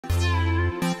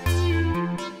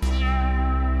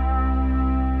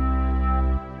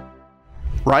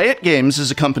Riot Games is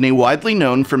a company widely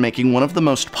known for making one of the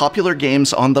most popular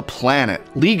games on the planet,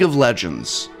 League of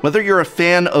Legends. Whether you're a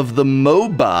fan of the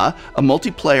MOBA, a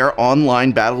multiplayer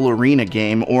online battle arena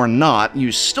game, or not,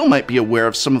 you still might be aware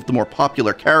of some of the more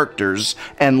popular characters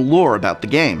and lore about the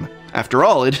game. After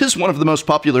all, it is one of the most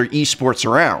popular esports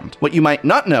around. What you might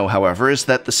not know, however, is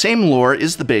that the same lore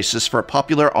is the basis for a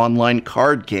popular online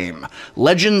card game,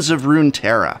 Legends of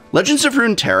Runeterra. Legends of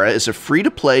Runeterra is a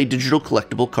free-to-play digital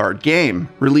collectible card game,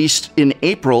 released in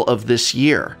April of this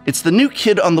year. It's the new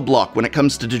kid on the block when it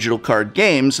comes to digital card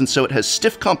games, and so it has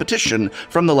stiff competition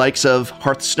from the likes of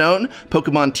Hearthstone,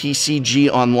 Pokemon TCG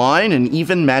Online, and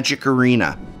even Magic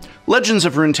Arena. Legends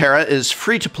of Runeterra is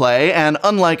free-to-play, and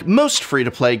unlike most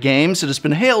free-to-play games, it has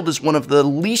been hailed as one of the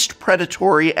least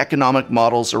predatory economic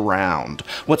models around.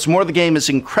 What's more, the game is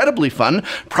incredibly fun,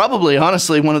 probably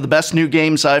honestly one of the best new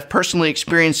games I've personally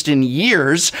experienced in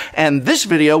years, and this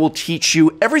video will teach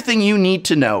you everything you need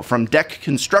to know, from deck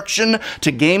construction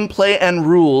to gameplay and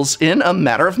rules, in a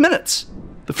matter of minutes.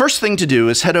 The first thing to do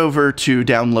is head over to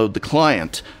download the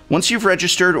client. Once you've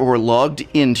registered or logged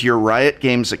into your Riot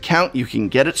Games account, you can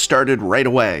get it started right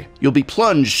away. You'll be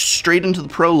plunged straight into the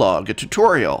prologue, a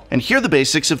tutorial, and here the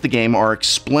basics of the game are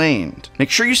explained. Make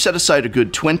sure you set aside a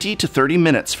good 20 to 30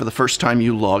 minutes for the first time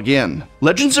you log in.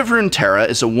 Legends of Runeterra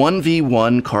is a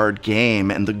 1v1 card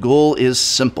game, and the goal is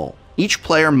simple. Each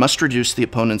player must reduce the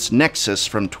opponent's nexus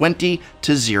from 20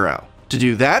 to 0. To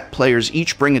do that, players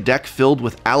each bring a deck filled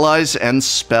with allies and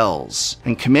spells,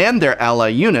 and command their ally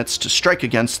units to strike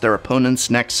against their opponent's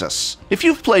nexus. If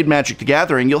you've played Magic the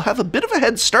Gathering, you'll have a bit of a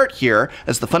head start here,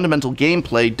 as the fundamental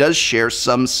gameplay does share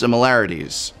some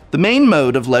similarities. The main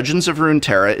mode of Legends of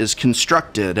Runeterra is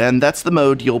Constructed, and that's the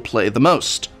mode you'll play the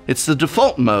most. It's the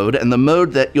default mode and the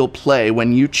mode that you'll play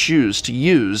when you choose to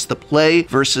use the play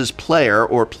versus player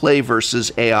or play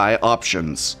versus AI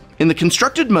options. In the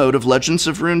constructed mode of Legends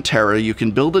of Runeterra, you can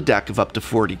build a deck of up to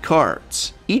 40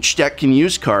 cards. Each deck can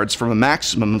use cards from a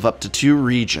maximum of up to 2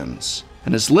 regions,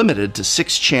 and is limited to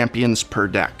 6 champions per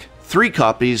deck. 3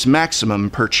 copies maximum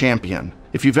per champion.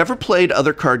 If you've ever played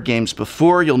other card games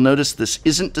before, you'll notice this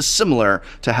isn't dissimilar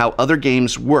to how other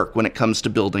games work when it comes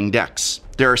to building decks.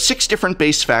 There are 6 different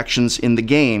base factions in the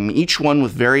game, each one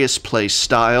with various play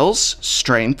styles,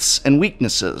 strengths, and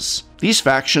weaknesses. These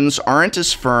factions aren't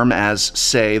as firm as,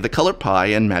 say, the Color Pie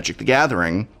and Magic the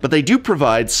Gathering, but they do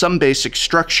provide some basic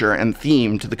structure and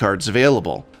theme to the cards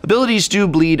available. Abilities do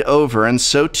bleed over, and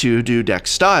so too do deck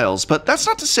styles, but that's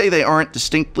not to say they aren't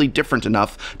distinctly different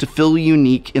enough to feel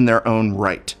unique in their own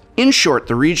right. In short,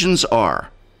 the regions are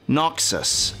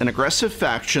Noxus, an aggressive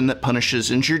faction that punishes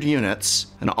injured units,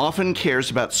 and often cares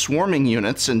about swarming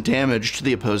units and damage to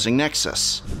the opposing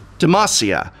nexus.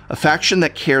 Demacia, a faction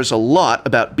that cares a lot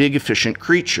about big efficient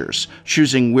creatures,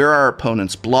 choosing where our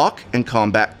opponents block and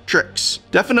combat tricks.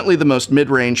 Definitely the most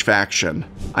mid-range faction.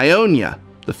 Ionia,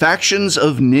 the factions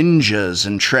of ninjas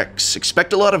and tricks.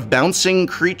 Expect a lot of bouncing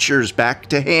creatures back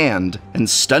to hand, and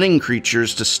stunning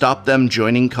creatures to stop them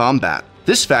joining combat.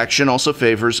 This faction also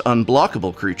favors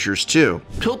unblockable creatures too.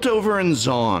 Piltover and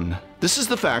Zaun. This is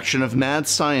the faction of mad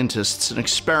scientists and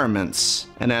experiments,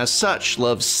 and as such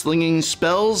loves slinging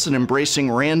spells and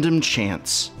embracing random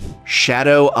chants.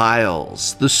 Shadow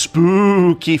Isles, the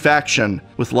spooky faction,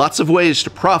 with lots of ways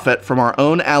to profit from our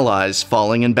own allies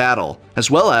falling in battle, as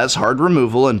well as hard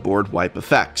removal and board wipe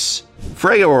effects.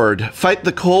 Freyord, fight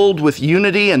the cold with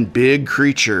unity and big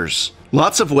creatures.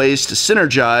 Lots of ways to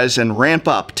synergize and ramp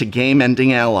up to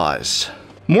game-ending allies.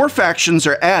 More factions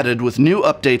are added with new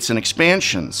updates and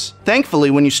expansions. Thankfully,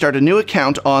 when you start a new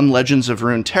account on Legends of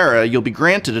Runeterra, you'll be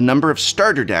granted a number of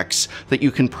starter decks that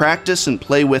you can practice and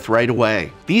play with right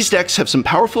away. These decks have some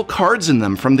powerful cards in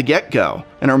them from the get-go,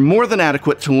 and are more than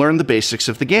adequate to learn the basics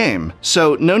of the game.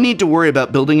 So no need to worry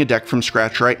about building a deck from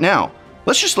scratch right now.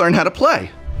 Let's just learn how to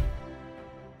play.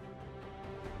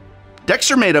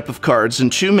 Decks are made up of cards in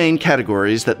 2 main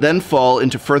categories that then fall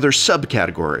into further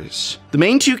subcategories. The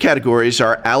main 2 categories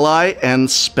are Ally and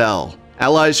Spell.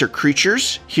 Allies are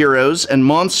creatures, heroes, and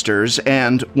monsters,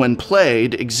 and, when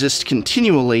played, exist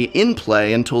continually in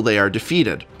play until they are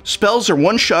defeated. Spells are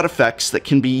one-shot effects that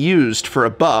can be used for a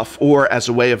buff or as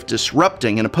a way of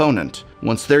disrupting an opponent.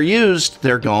 Once they're used,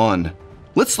 they're gone.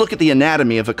 Let's look at the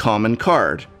anatomy of a common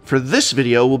card. For this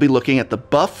video, we'll be looking at the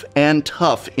Buff and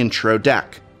Tough intro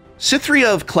deck.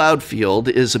 Cytherea of Cloudfield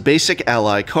is a basic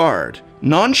ally card.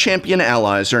 Non-champion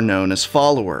allies are known as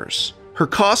followers. Her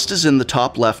cost is in the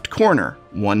top left corner,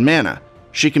 1 mana.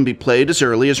 She can be played as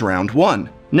early as round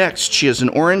 1. Next, she has an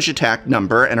orange attack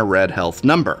number and a red health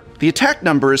number. The attack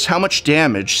number is how much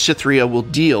damage Cytherea will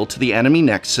deal to the enemy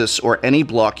nexus or any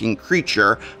blocking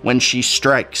creature when she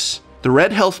strikes. The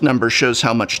red health number shows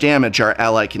how much damage our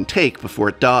ally can take before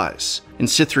it dies. In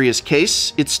Cythria's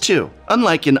case, it's 2.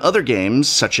 Unlike in other games,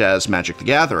 such as Magic the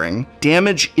Gathering,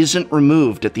 damage isn't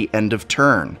removed at the end of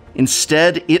turn.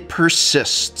 Instead, it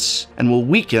persists, and will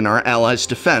weaken our allies'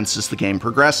 defense as the game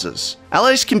progresses.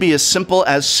 Allies can be as simple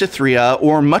as Cythria,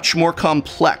 or much more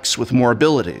complex with more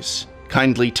abilities.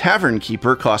 Kindly Tavern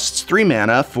Keeper costs 3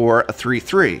 mana for a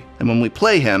 3/3, and when we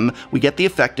play him, we get the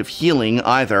effect of healing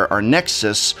either our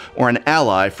Nexus or an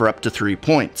ally for up to 3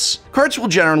 points. Cards will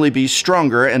generally be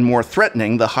stronger and more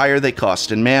threatening the higher they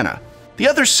cost in mana. The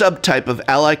other subtype of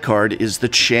ally card is the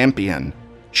Champion.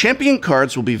 Champion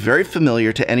cards will be very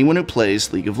familiar to anyone who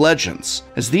plays League of Legends,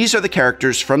 as these are the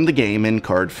characters from the game in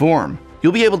card form.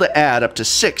 You'll be able to add up to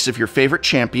 6 of your favorite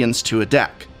champions to a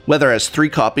deck. Whether as 3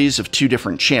 copies of 2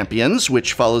 different champions,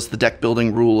 which follows the deck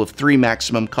building rule of 3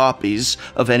 maximum copies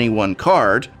of any one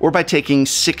card, or by taking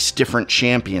 6 different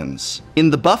champions. In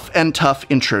the Buff and Tough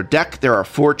intro deck, there are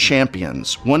 4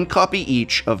 champions, 1 copy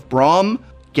each of Braum,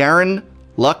 Garen,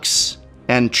 Lux,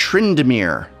 and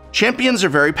Tryndamere. Champions are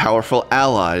very powerful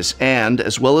allies, and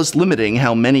as well as limiting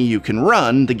how many you can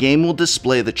run, the game will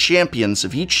display the champions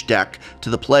of each deck to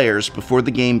the players before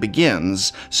the game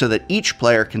begins, so that each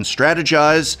player can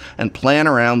strategize and plan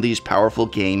around these powerful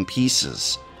game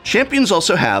pieces. Champions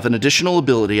also have an additional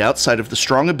ability outside of the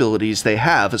strong abilities they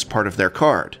have as part of their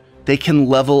card. They can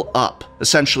level up.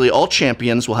 Essentially, all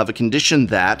champions will have a condition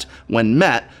that, when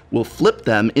met, will flip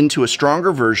them into a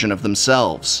stronger version of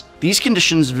themselves. These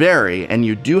conditions vary, and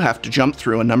you do have to jump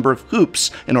through a number of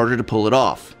hoops in order to pull it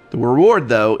off. The reward,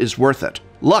 though, is worth it.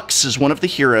 Lux is one of the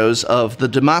heroes of the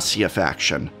Demacia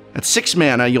faction. At 6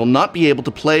 mana, you'll not be able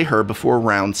to play her before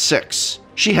round 6.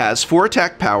 She has 4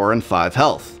 attack power and 5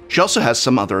 health. She also has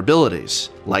some other abilities,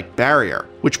 like Barrier,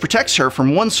 which protects her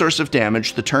from one source of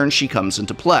damage the turn she comes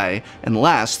into play, and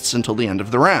lasts until the end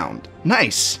of the round.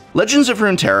 Nice! Legends of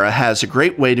Runeterra has a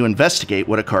great way to investigate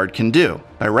what a card can do.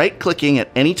 By right-clicking at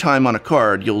any time on a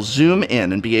card, you'll zoom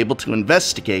in and be able to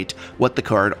investigate what the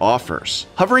card offers.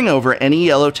 Hovering over any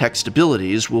yellow text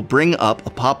abilities will bring up a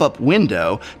pop-up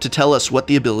window to tell us what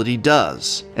the ability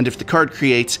does. And if the card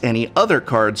creates any other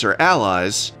cards or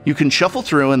allies, you can shuffle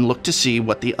through and look to see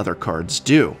what the other cards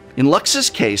do. In Lux's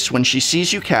case, when she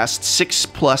sees you cast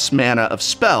 6+ mana of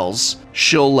spells,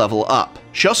 she'll level up.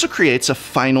 She also creates a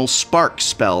Final Spark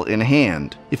spell in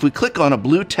hand. If we click on a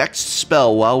blue text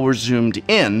spell while we're zoomed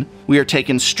in, we are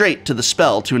taken straight to the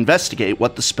spell to investigate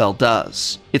what the spell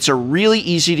does. It's a really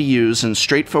easy to use and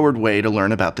straightforward way to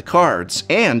learn about the cards,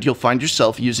 and you'll find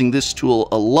yourself using this tool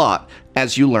a lot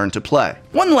as you learn to play.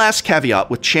 One last caveat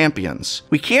with champions.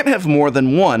 We can't have more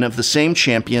than one of the same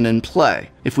champion in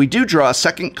play. If we do draw a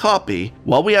second copy,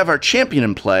 while we have our champion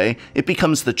in play, it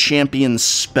becomes the champion's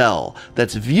spell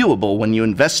that's viewable when you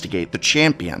investigate the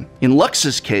champion. In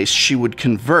Lux's case, she would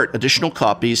convert additional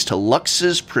copies to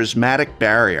Lux's Prismatic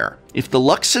Barrier. If the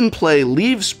Lux in play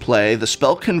leaves play, the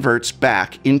spell converts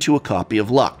back into a copy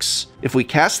of Lux. If we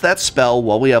cast that spell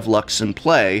while we have Lux in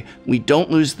play, we don't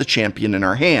lose the champion in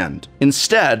our hand.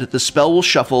 Instead, the spell will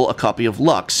shuffle a copy of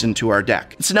Lux into our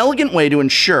deck. It's an elegant way to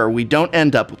ensure we don't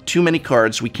end up with too many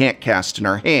cards we can't cast in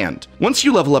our hand. Once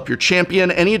you level up your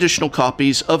champion, any additional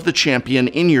copies of the champion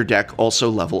in your deck also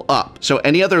level up. So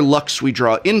any other Lux we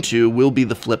draw into will be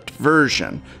the flipped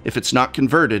version, if it's not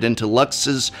converted into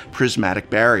Lux's Prismatic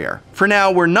Barrier. For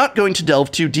now, we're not going to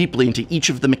delve too deeply into each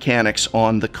of the mechanics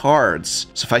on the cards.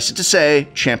 Suffice it to say,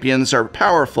 champions are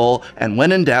powerful, and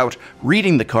when in doubt,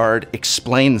 reading the card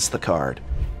explains the card.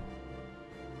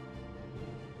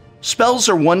 Spells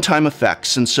are one-time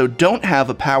effects, and so don't have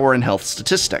a power and health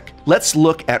statistic. Let's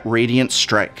look at Radiant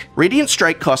Strike. Radiant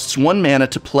Strike costs 1 mana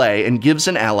to play and gives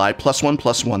an ally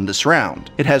 +1/+1 this round.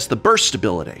 It has the Burst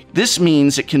ability. This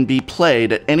means it can be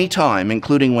played at any time,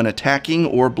 including when attacking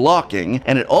or blocking,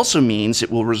 and it also means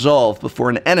it will resolve before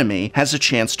an enemy has a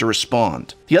chance to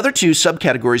respond. The other 2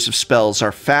 subcategories of spells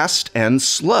are Fast and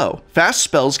Slow. Fast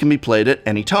spells can be played at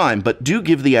any time, but do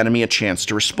give the enemy a chance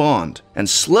to respond. And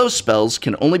slow spells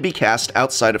can only be cast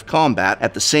outside of combat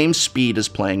at the same speed as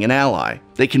playing an ally.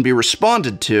 They can be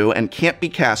responded to and can't be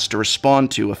cast to respond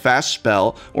to a fast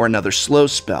spell or another slow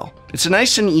spell. It's a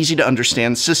nice and easy to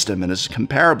understand system and is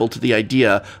comparable to the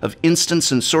idea of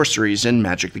instants and sorceries in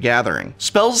Magic the Gathering.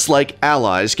 Spells like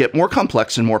allies get more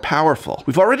complex and more powerful.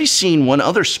 We've already seen one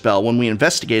other spell when we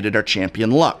investigated our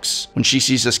champion Lux. When she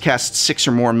sees us cast 6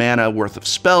 or more mana worth of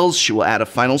spells, she will add a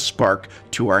Final Spark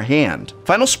to our hand.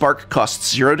 Final Spark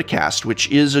costs 0 to cast, which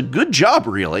is a good job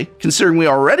really, considering we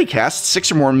already cast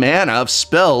 6 or more mana of spells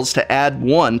spells to add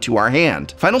 1 to our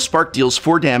hand. Final Spark deals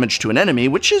 4 damage to an enemy,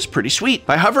 which is pretty sweet.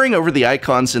 By hovering over the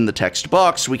icons in the text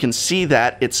box, we can see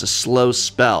that it's a slow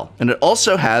spell, and it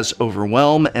also has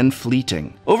Overwhelm and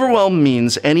Fleeting. Overwhelm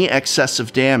means any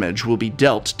excessive damage will be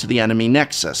dealt to the enemy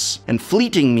nexus, and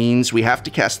Fleeting means we have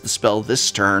to cast the spell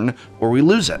this turn or we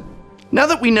lose it. Now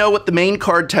that we know what the main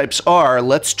card types are,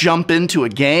 let's jump into a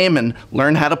game and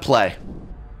learn how to play.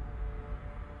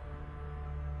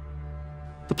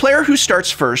 The player who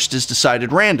starts first is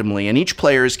decided randomly, and each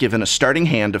player is given a starting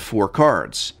hand of 4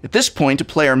 cards. At this point, a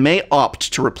player may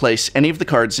opt to replace any of the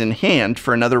cards in hand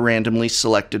for another randomly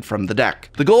selected from the deck.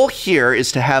 The goal here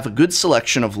is to have a good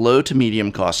selection of low to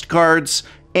medium cost cards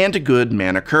and a good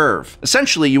mana curve.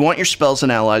 Essentially, you want your spells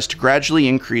and allies to gradually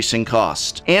increase in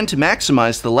cost, and to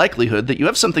maximize the likelihood that you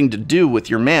have something to do with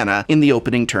your mana in the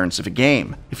opening turns of a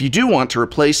game. If you do want to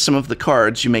replace some of the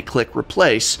cards, you may click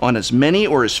Replace on as many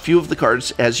or as few of the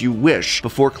cards as you wish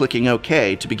before clicking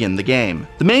OK to begin the game.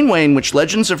 The main way in which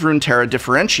Legends of Runeterra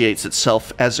differentiates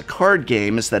itself as a card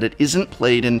game is that it isn't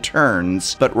played in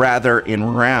turns, but rather in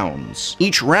rounds.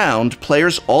 Each round,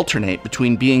 players alternate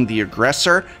between being the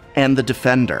aggressor and the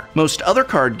defender. Most other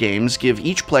card games give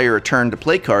each player a turn to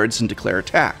play cards and declare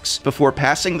attacks, before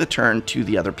passing the turn to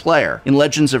the other player. In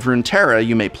Legends of Runeterra,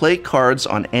 you may play cards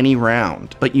on any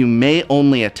round, but you may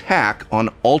only attack on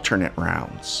alternate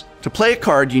rounds. To play a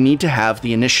card, you need to have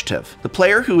the initiative. The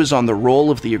player who is on the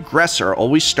role of the aggressor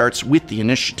always starts with the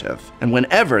initiative, and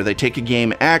whenever they take a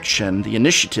game action, the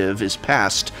initiative is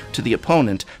passed to the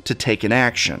opponent to take an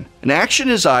action. An action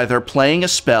is either playing a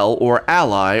spell or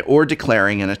ally or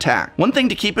declaring an attack. One thing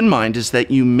to keep in mind is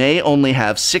that you may only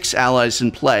have 6 allies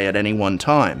in play at any one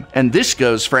time, and this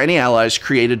goes for any allies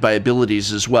created by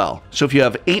abilities as well. So if you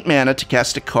have 8 mana to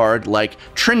cast a card like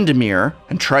Tryndamere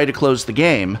and try to close the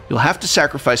game, you'll have to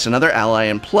sacrifice another ally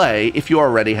in play if you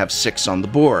already have 6 on the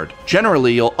board.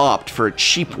 Generally, you'll opt for a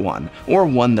cheap one, or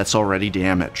one that's already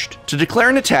damaged. To declare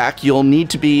an attack, you'll need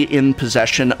to be in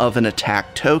possession of an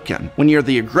attack token. When you're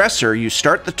the aggressor, you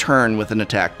start the turn with an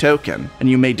attack token, and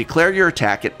you may declare your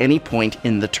attack at any point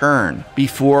in the turn,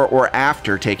 before or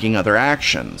after taking other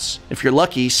actions. If you're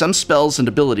lucky, some spells and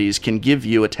abilities can give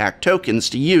you attack tokens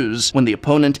to use when the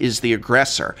opponent is the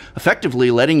aggressor, effectively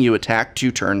letting you attack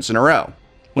 2 turns in a row.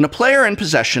 When a player in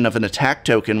possession of an attack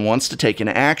token wants to take an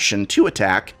action to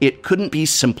attack, it couldn't be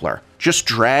simpler. Just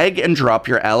drag and drop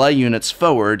your ally units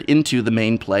forward into the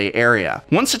main play area.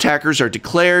 Once attackers are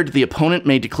declared, the opponent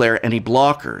may declare any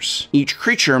blockers. Each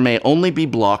creature may only be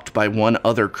blocked by one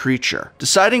other creature.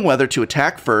 Deciding whether to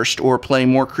attack first or play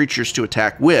more creatures to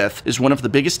attack with is one of the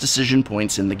biggest decision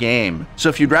points in the game. So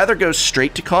if you'd rather go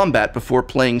straight to combat before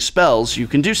playing spells, you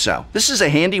can do so. This is a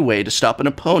handy way to stop an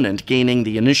opponent gaining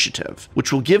the initiative,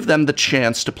 which will give them the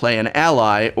chance to play an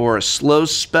ally or a slow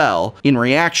spell in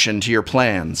reaction to your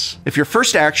plans. If your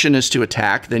first action is to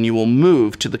attack, then you will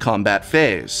move to the combat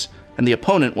phase, and the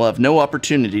opponent will have no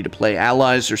opportunity to play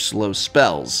allies or slow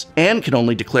spells, and can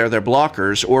only declare their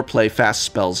blockers or play fast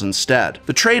spells instead.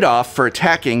 The trade-off for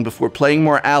attacking before playing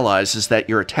more allies is that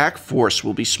your attack force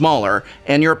will be smaller,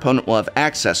 and your opponent will have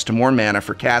access to more mana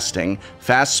for casting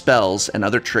fast spells and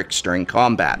other tricks during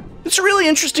combat. It's a really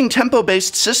interesting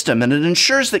tempo-based system, and it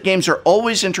ensures that games are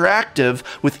always interactive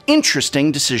with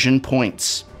interesting decision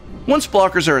points. Once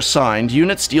blockers are assigned,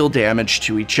 units deal damage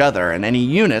to each other, and any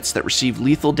units that receive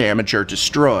lethal damage are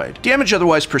destroyed. Damage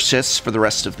otherwise persists for the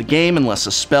rest of the game unless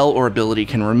a spell or ability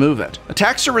can remove it.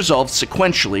 Attacks are resolved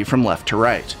sequentially from left to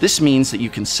right. This means that you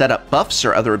can set up buffs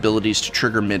or other abilities to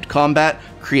trigger mid-combat,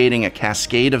 creating a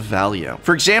cascade of value.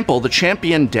 For example, the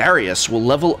champion Darius will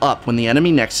level up when the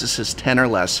enemy nexus has 10 or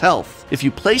less health. If you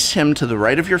place him to the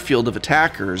right of your field of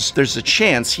attackers, there's a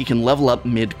chance he can level up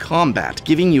mid-combat,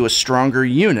 giving you a stronger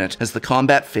unit as the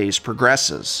combat phase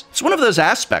progresses. It's one of those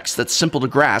aspects that's simple to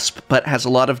grasp, but has a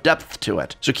lot of depth to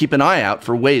it, so keep an eye out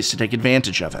for ways to take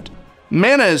advantage of it.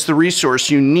 Mana is the resource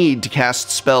you need to cast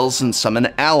spells and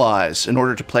summon allies. In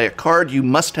order to play a card, you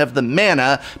must have the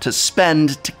mana to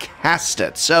spend to cast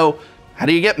it. So, how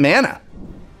do you get mana?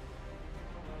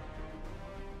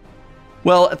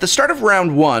 Well, at the start of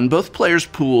round 1, both players'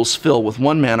 pools fill with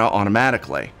 1 mana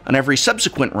automatically. On every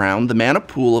subsequent round, the mana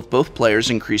pool of both players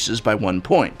increases by 1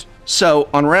 point. So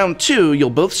on round 2, you'll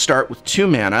both start with 2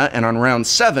 mana, and on round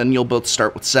 7, you'll both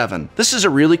start with 7. This is a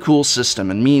really cool system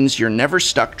and means you're never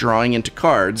stuck drawing into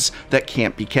cards that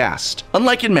can't be cast.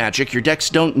 Unlike in Magic, your decks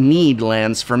don't need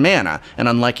lands for mana, and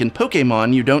unlike in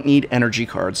Pokemon, you don't need energy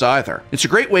cards either. It's a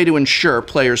great way to ensure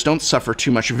players don't suffer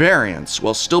too much variance,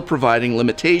 while still providing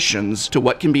limitations to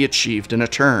what can be achieved in a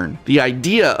turn. The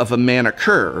idea of a mana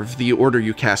curve, the order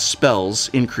you cast spells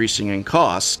increasing in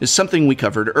cost, is something we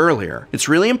covered earlier. It's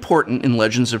really important in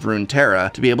Legends of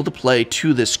Runeterra to be able to play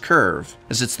to this curve,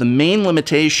 as it's the main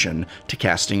limitation to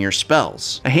casting your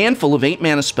spells. A handful of 8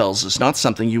 mana spells is not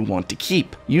something you want to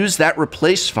keep. Use that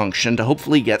replace function to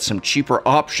hopefully get some cheaper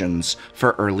options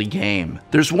for early game.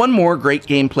 There's one more great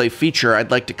gameplay feature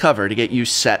I'd like to cover to get you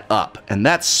set up, and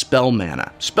that's spell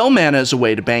mana. Spell mana is a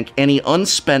way to bank any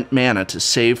unspent mana to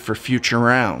save for future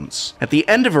rounds. At the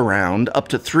end of a round, up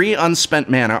to 3 unspent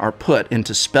mana are put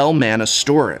into spell mana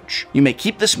storage. You may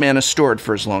keep this mana stored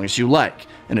for as long as you like,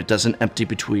 and it doesn't empty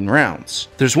between rounds.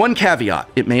 There's one caveat: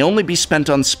 it may only be spent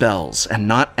on spells and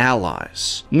not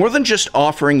allies. More than just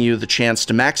offering you the chance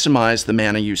to maximize the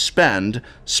mana you spend,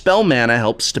 spell mana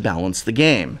helps to balance the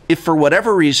game. If for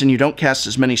whatever reason you don't cast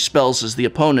as many spells as the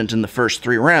opponent in the first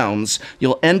 3 rounds,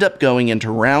 you'll end up going into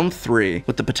round 3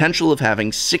 with the potential of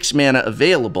having 6 mana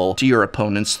available to your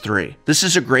opponent's 3. This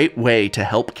is a great way to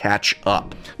help catch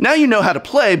up. Now you know how to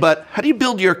play, but how do you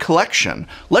build your collection?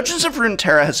 Legends of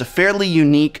Runeterra has a fairly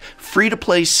unique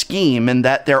free-to-play scheme in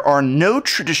that there are no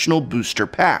traditional booster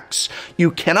packs. You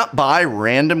cannot buy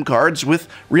random cards with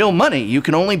real money. You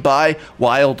can only buy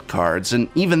wild cards, and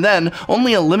even then,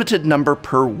 only a limited number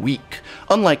per week.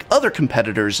 Unlike other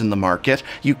competitors in the market,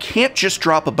 you can't just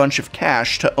drop a bunch of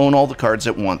cash to own all the cards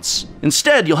at once.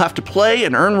 Instead, you'll have to play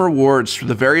and earn rewards through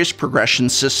the various progression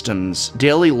systems,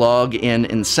 daily log-in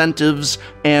incentives,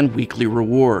 and weekly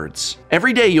rewards.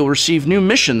 Every day you'll receive new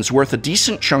missions worth a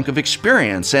decent chunk of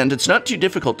experience, and it's not too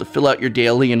difficult to fill out your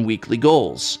daily and weekly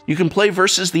goals. You can play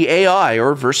versus the AI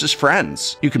or versus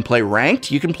friends. You can play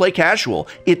ranked, you can play casual.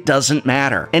 It doesn't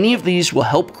matter. Any of these will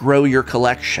help grow your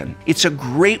collection. It's a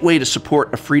great way to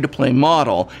support a free-to-play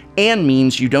model, and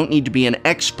means you don't need to be an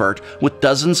expert with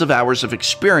dozens of hours of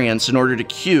experience in order to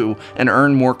queue and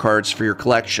earn more cards for your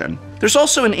collection. There's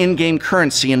also an in-game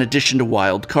currency in addition to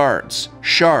wild cards: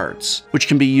 shards, which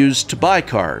can be used to buy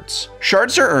cards.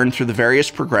 Shards are earned through the various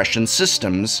progression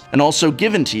systems, and also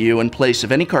given to you in place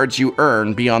of any cards you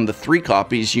earn beyond the 3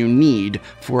 copies you need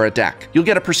for a deck. You'll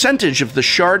get a percentage of the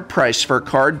shard price for a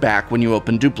card back when you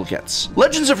open duplicates.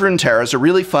 Legends of Runeterra is a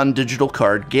really fun digital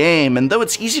card game, and though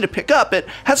it's easy to pick up, it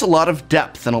has a lot of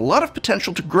depth and a lot of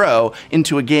potential to grow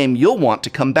into a game you'll want to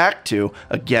come back to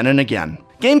again and again.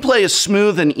 Gameplay is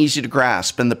smooth and easy to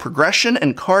grasp, and the progression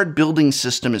and card building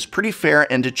system is pretty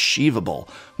fair and achievable.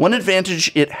 One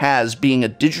advantage it has being a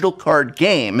digital card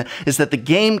game is that the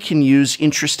game can use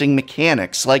interesting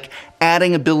mechanics like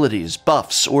adding abilities,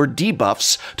 buffs, or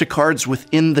debuffs to cards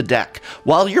within the deck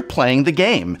while you're playing the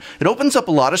game. It opens up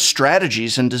a lot of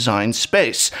strategies and design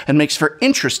space, and makes for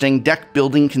interesting deck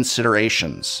building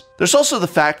considerations. There's also the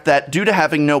fact that due to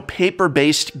having no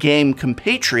paper-based game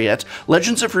compatriot,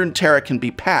 Legends of Runeterra can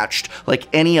be patched like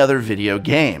any other video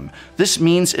game. This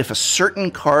means if a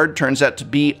certain card turns out to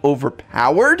be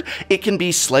overpowered, it can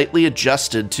be slightly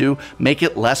adjusted to make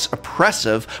it less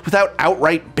oppressive without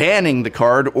outright banning the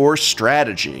card or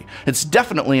strategy. It's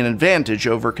definitely an advantage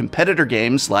over competitor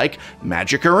games like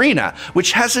Magic Arena,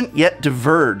 which hasn't yet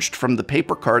diverged from the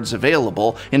paper cards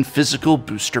available in physical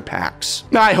booster packs.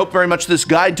 I hope very much this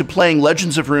guide to playing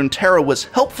Legends of Runeterra was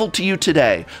helpful to you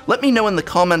today. Let me know in the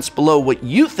comments below what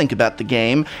you think about the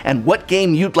game, and what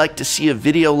game you'd like to see a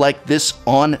video like this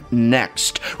on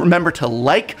next. Remember to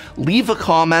like, leave a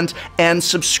comment, and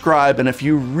subscribe, and if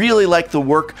you really like the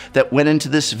work that went into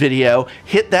this video,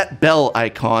 hit that bell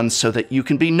icon so that you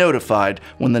can be notified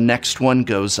when the next one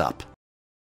goes up.